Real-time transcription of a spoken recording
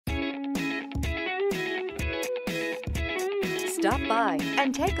Stop by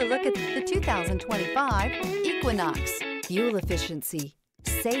and take a look at the 2025 Equinox. Fuel efficiency,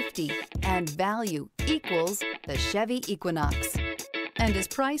 safety, and value equals the Chevy Equinox and is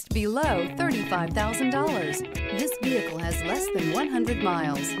priced below $35,000. This vehicle has less than 100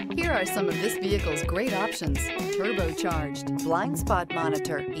 miles. Here are some of this vehicle's great options: turbocharged, blind spot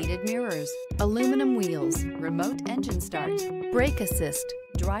monitor, heated mirrors, aluminum wheels, remote engine start, brake assist,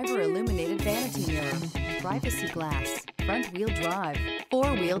 driver illuminated vanity mirror, privacy glass, front wheel drive,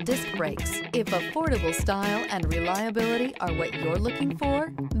 four-wheel disc brakes. If affordable style and reliability are what you're looking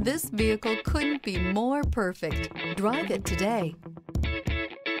for, this vehicle couldn't be more perfect. Drive it today.